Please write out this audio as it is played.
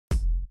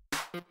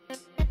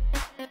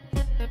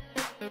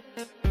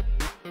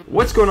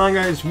What's going on,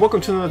 guys?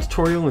 Welcome to another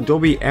tutorial in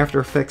Adobe After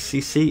Effects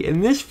CC. In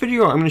this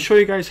video, I'm going to show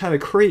you guys how to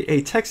create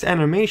a text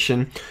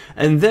animation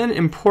and then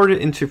import it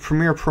into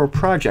Premiere Pro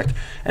project.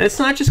 And it's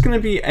not just going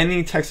to be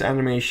any text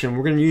animation.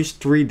 We're going to use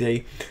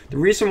 3D. The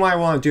reason why I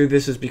want to do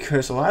this is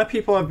because a lot of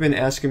people have been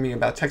asking me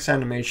about text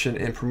animation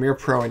in Premiere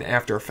Pro and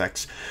After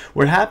Effects.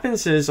 What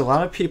happens is a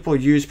lot of people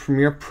use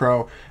Premiere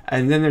Pro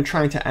and then they're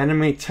trying to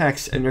animate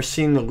text and they're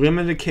seeing the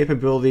limited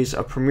capabilities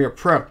of Premiere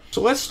Pro.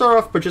 So let's start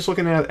off by just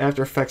looking at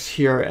After Effects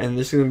here, and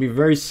this is going to be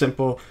very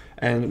simple,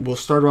 and we'll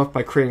start off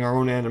by creating our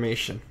own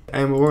animation.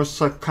 And we'll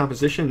also select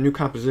composition, new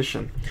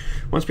composition.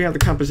 Once we have the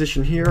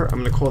composition here, I'm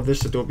going to call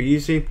this Adobe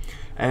Easy,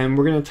 and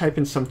we're going to type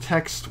in some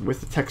text with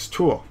the text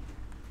tool.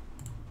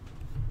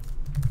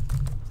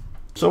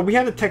 So we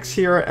have the text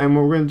here, and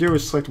what we're going to do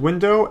is select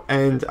Window,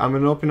 and I'm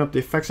going to open up the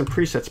Effects and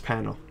Presets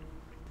panel.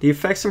 The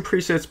Effects and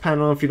Presets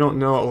panel, if you don't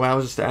know,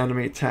 allows us to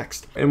animate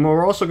text. And what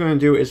we're also going to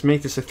do is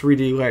make this a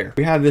 3D layer.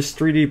 We have this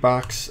 3D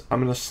box.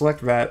 I'm going to select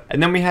that.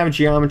 And then we have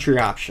geometry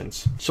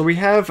options. So we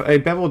have a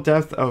bevel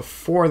depth of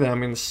 4 that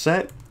I'm going to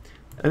set.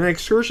 And the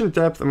extrusion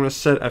depth I'm going to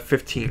set at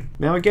 15.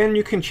 Now again,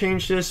 you can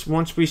change this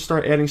once we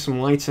start adding some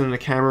lights in the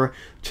camera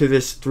to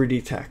this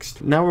 3D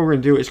text. Now what we're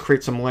going to do is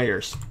create some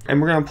layers.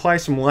 And we're going to apply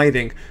some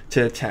lighting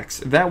to the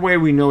text. That way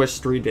we know it's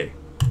 3D.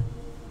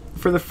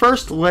 For the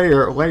first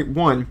layer, light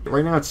 1,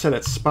 right now it's set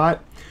at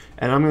spot,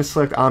 and I'm going to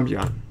select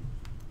ambient.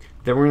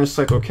 Then we're going to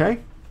select OK.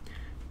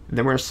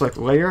 Then we're going to select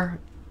layer,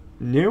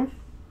 new,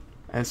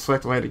 and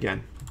select light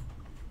again.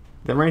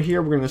 Then right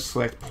here we're going to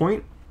select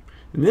point.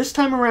 And this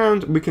time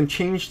around we can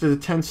change the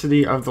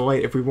intensity of the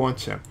light if we want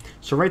to.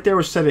 So right there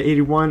was set at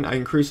 81, I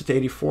increased it to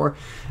 84.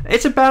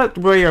 It's about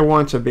the way I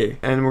want it to be,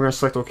 and we're going to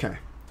select OK.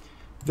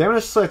 Then I'm going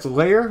to select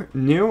layer,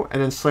 new,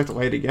 and then select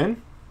light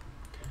again.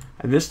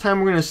 And this time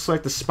we're going to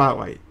select the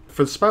spotlight.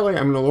 For the spotlight,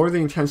 I'm going to lower the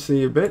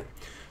intensity a bit,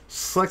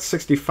 select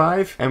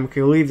 65, and we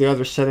can leave the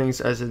other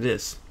settings as it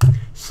is.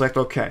 Select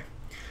OK.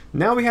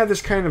 Now we have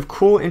this kind of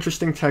cool,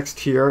 interesting text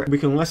here. We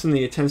can lessen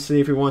the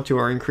intensity if we want to,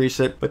 or increase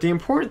it. But the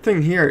important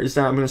thing here is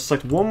that I'm going to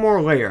select one more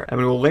layer. I'm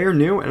going to layer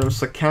new, and I'm going to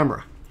select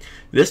camera.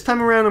 This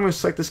time around, I'm going to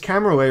select this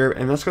camera layer,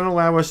 and that's going to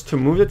allow us to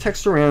move the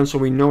text around so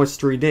we know it's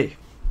 3D.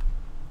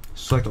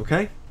 Select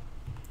OK.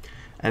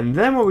 And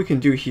then what we can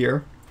do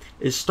here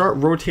is start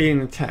rotating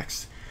the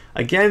text.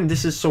 Again,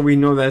 this is so we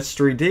know that it's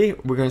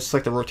 3D. We're going to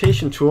select the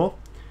rotation tool.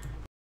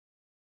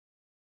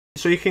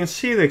 So you can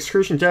see the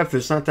extrusion depth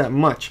is not that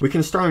much. We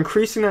can start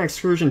increasing that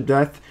extrusion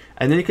depth,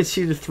 and then you can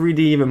see the 3D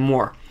even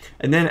more.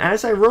 And then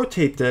as I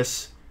rotate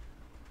this,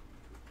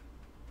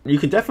 you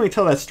can definitely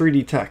tell that's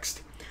 3D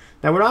text.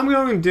 Now what I'm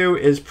going to do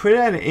is put it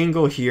at an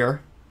angle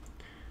here.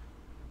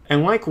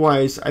 And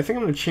likewise, I think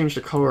I'm going to change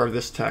the color of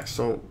this text.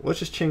 So let's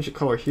just change the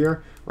color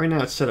here. Right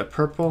now it's set at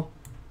purple.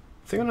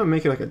 I think I'm going to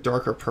make it like a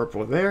darker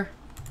purple there.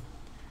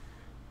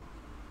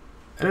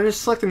 And then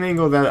just select an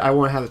angle that I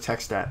want to have the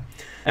text at.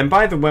 And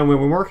by the way, when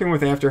we're working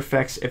with After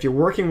Effects, if you're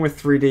working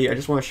with 3D, I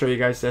just want to show you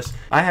guys this.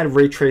 I had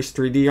Ray Trace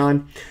 3D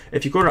on.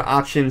 If you go to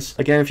options,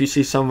 again, if you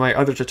see some of my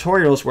other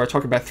tutorials where I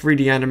talk about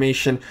 3D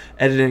animation,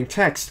 editing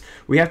text,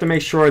 we have to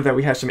make sure that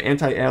we have some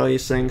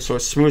anti-aliasing so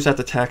it smooths out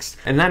the text.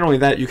 And not only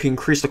that, you can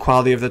increase the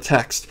quality of the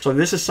text. So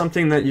this is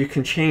something that you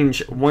can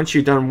change once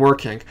you're done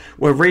working.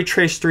 What Ray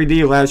Trace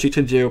 3D allows you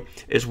to do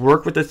is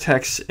work with the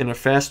text in a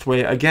fast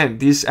way. Again,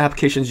 these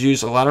applications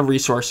use a lot of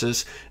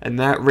resources, and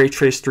that Ray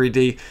Trace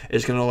 3D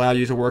is going to allow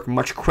you to work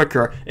much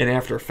quicker in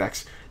After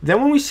Effects.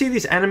 Then when we see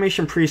these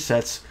animation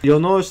presets, you'll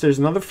notice there's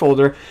another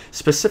folder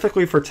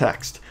specifically for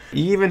text.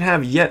 You even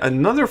have yet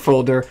another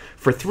folder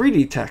for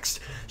 3D text.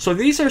 So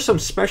these are some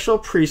special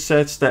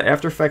presets that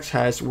After Effects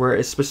has where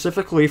it's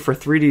specifically for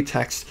 3D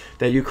text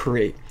that you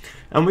create.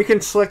 And we can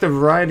select a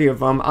variety of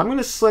them. I'm going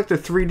to select the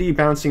 3D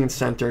bouncing and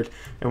centered,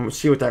 and we'll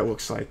see what that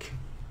looks like.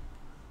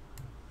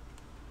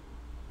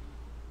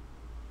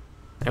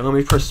 And let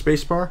me press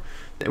spacebar.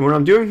 And what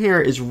I'm doing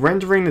here is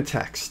rendering the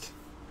text.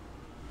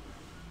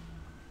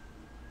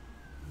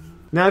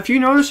 Now if you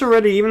notice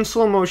already, even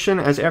slow motion,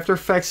 as After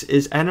Effects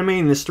is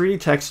animating this 3D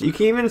text, you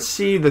can even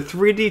see the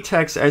 3D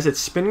text as it's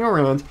spinning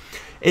around.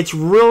 It's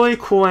really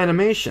cool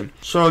animation.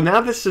 So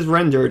now this is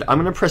rendered, I'm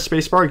going to press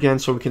spacebar again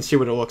so we can see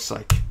what it looks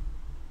like.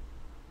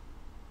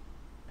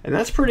 And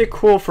that's pretty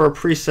cool for a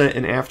preset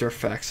in After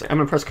Effects. I'm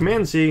going to press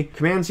Command Z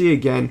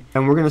again,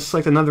 and we're going to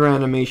select another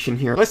animation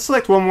here. Let's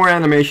select one more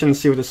animation and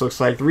see what this looks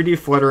like. 3D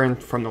fluttering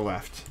from the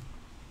left.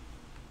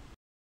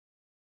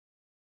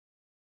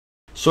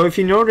 So if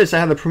you notice, I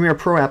have the Premiere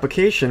Pro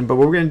application, but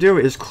what we're going to do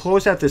is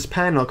close out this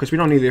panel because we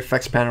don't need the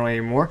effects panel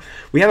anymore.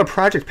 We have a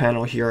project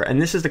panel here,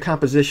 and this is the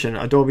composition,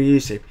 Adobe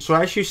Easy. So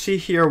as you see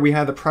here, we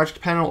have the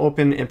project panel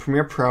open in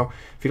Premiere Pro.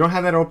 If you don't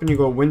have that open, you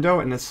go Window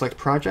and then select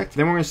Project.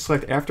 Then we're going to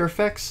select After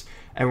Effects,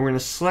 and we're going to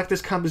select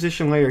this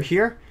composition layer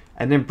here,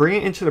 and then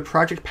bring it into the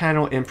project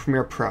panel in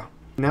Premiere Pro.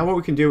 Now what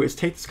we can do is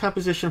take this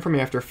composition from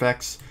After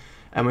Effects,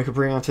 and we can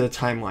bring it onto the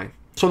timeline.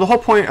 So the whole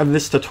point of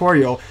this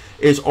tutorial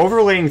is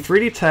overlaying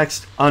 3D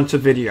text onto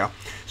video.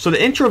 So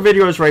the intro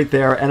video is right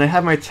there, and I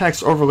have my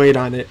text overlaid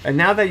on it. And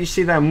now that you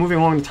see that I'm moving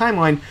along the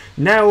timeline,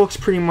 now it looks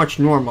pretty much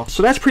normal.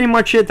 So that's pretty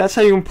much it. That's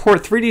how you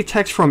import 3D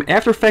text from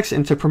After Effects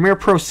into Premiere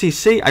Pro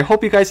CC. I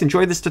hope you guys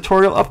enjoyed this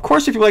tutorial. Of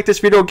course, if you like this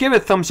video, give it a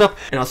thumbs up,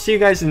 and I'll see you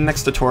guys in the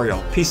next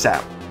tutorial. Peace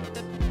out.